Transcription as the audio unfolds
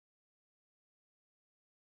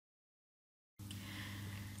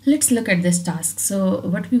Let's look at this task. So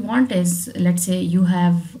what we want is, let's say you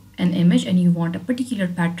have an image and you want a particular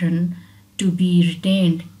pattern to be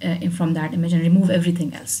retained from that image and remove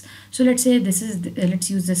everything else. So let's say this is, let's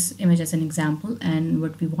use this image as an example, and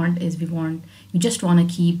what we want is we just want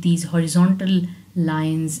to keep these horizontal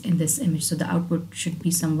lines in this image. So the output should be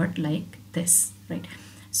somewhat like this, right?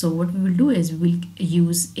 So what we will do is we will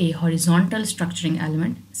use a horizontal structuring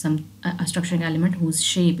element, a structuring element whose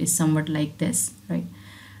shape is somewhat like this, right?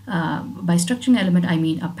 By structuring element, I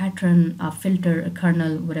mean a pattern, a filter, a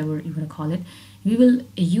kernel, whatever you want to call it. We will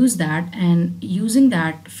use that, and using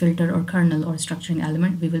that filter or kernel or structuring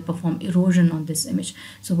element, we will perform erosion on this image.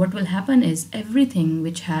 So what will happen is everything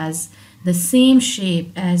which has the same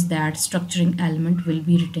shape as that structuring element will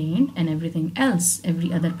be retained, and everything else,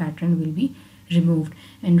 every other pattern will be removed.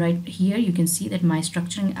 And right here you can see that my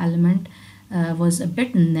structuring element was a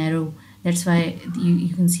bit narrow. That's why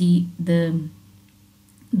you can see the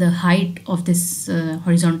height of this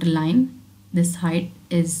horizontal line. This height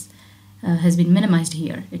is has been minimized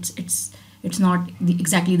here. It's not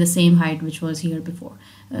exactly the same height which was here before.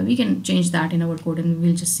 We can change that in our code, and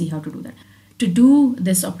we'll just see how to do that. To do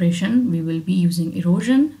this operation, we will be using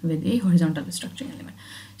erosion with a horizontal structuring element.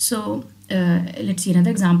 So let's see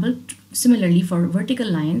another example. Similarly, for vertical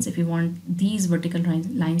lines, if you want these vertical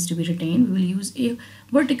lines to be retained, we will use a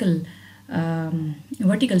vertical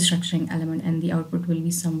structuring element, and the output will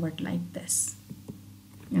be somewhat like this,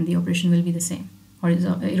 and the operation will be the same,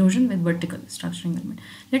 horizontal erosion with vertical structuring element.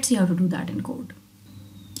 Let's see how to do that in code.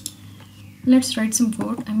 Let's write some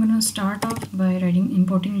code. I'm going to start off by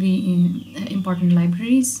importing the important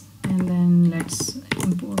libraries, and then let's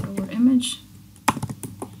import our image.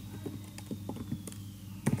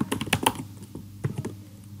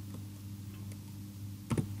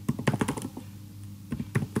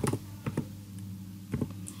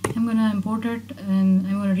 I'm going to import it, and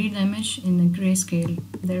I'm going to read the image in a grayscale.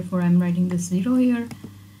 Therefore, I'm writing this 0 here.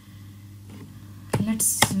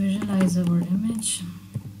 Let's visualize our image.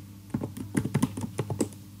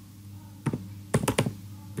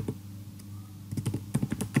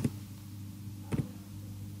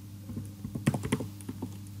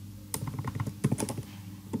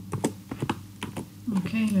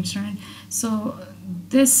 Okay, let's run it. So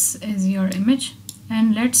this is your image,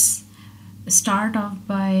 and let's start off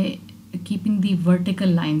by keeping the vertical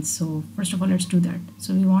lines. So first of all, let's do that.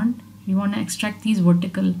 So we want to extract these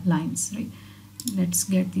vertical lines, right? Let's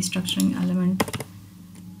get the structuring element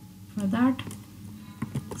for that.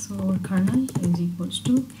 So our kernel is equals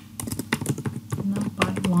to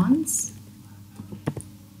numpy ones,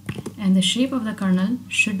 and the shape of the kernel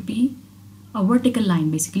should be a vertical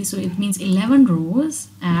line basically. So it means 11 rows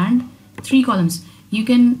and 3 columns. You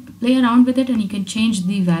can play around with it, and you can change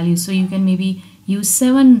the values. So you can maybe use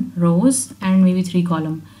 7 rows and maybe 3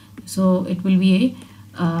 columns. So it will be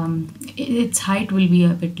its height will be a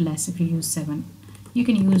bit less if you use 7. You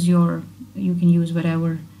can use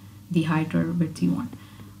whatever the height or width you want.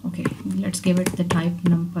 Okay, let's give it the type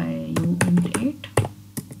numpy int8,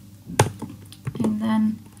 and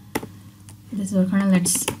then this is our kernel.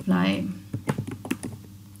 Let's apply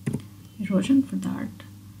erosion for that.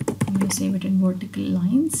 I'm going to save it in vertical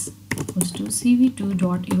lines equals to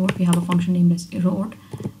cv2.erode. We have a function named as erode.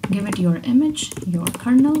 Give it your image, your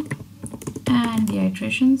kernel, and the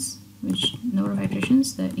iterations, which number of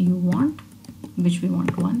iterations that you want, which we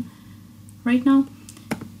want 1 right now.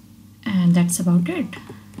 And that's about it.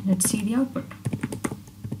 Let's see the output.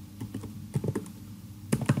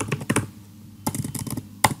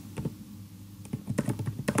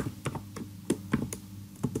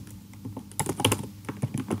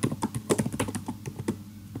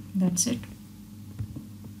 That's it.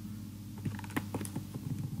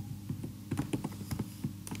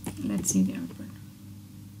 Let's see the output.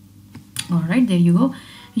 All right, there you go.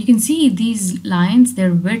 You can see these lines,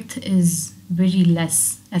 their width is very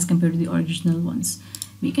less as compared to the original ones.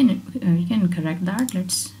 We can correct that.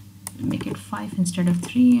 Let's make it 5 instead of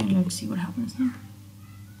 3, and let's see what happens now.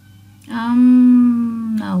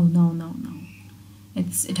 No.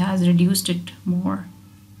 It has reduced it more.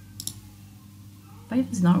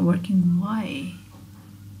 5 is not working. Why?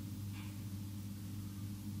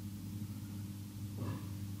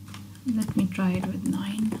 Let me try it with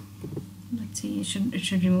 9. Let's see. It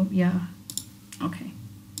should remove. Yeah. Okay.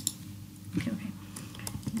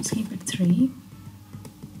 Let's keep it 3.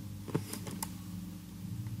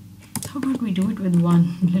 How about we do it with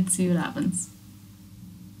 1? Let's see what happens.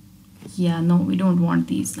 Yeah, no, we don't want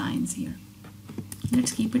these lines here.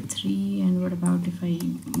 Let's keep it 3. And what about if I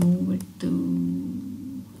move it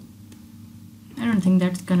to... I don't think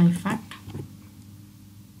that's gonna affect.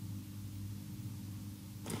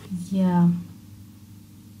 Yeah.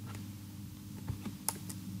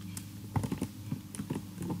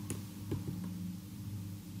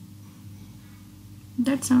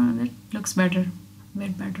 That looks better. Way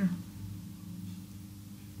better.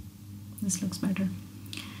 This looks better.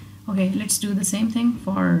 Okay, let's do the same thing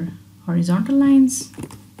for horizontal lines.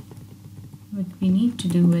 What we need to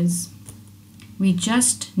do is we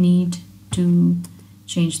just need to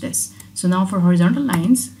change this. So now for horizontal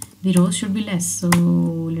lines, the rows should be less. So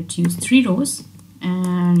let's use 3 rows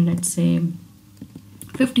and let's say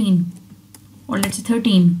 15 or let's say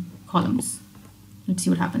 13 columns. Let's see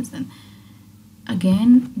what happens then.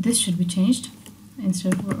 Again, this should be changed.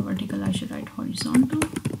 Instead of vertical, I should write horizontal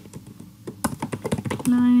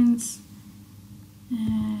lines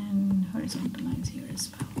and horizontal lines here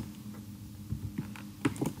as well.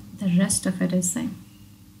 The rest of it is same.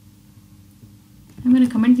 I'm going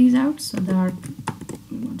to comment these out so that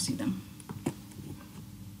we won't see them.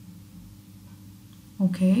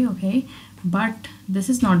 Okay, but this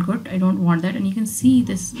is not good. I don't want that. And you can see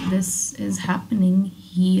this is happening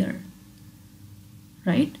here,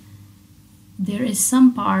 right? There is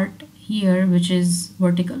some part here which is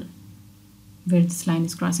vertical where this line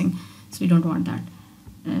is crossing, so we don't want that.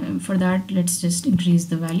 For that, let's just increase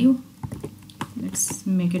the value. Let's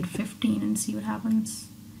make it 15 and see what happens.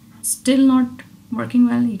 Still not working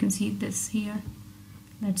well. You can see this here.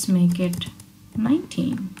 Let's make it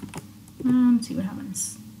 19 and see what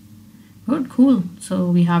happens. Good, cool.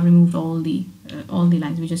 So we have removed all the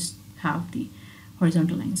lines. We just have the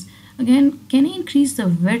horizontal lines. Again, can I increase the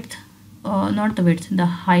width? Not the width, the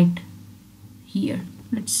height here.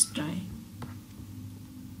 Let's try.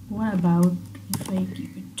 What about if I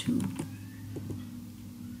keep it 2?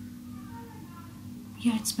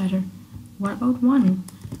 Yeah, it's better. What about 1?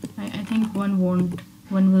 I think 1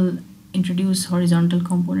 will introduce horizontal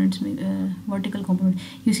components, vertical components.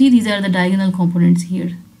 You see, these are the diagonal components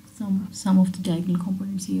here. Some of the diagonal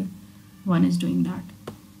components here. 1 is doing that.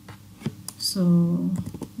 So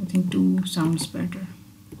I think 2 sounds better.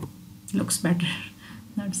 Looks better.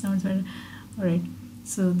 That sounds better. Alright,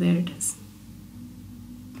 so there it is.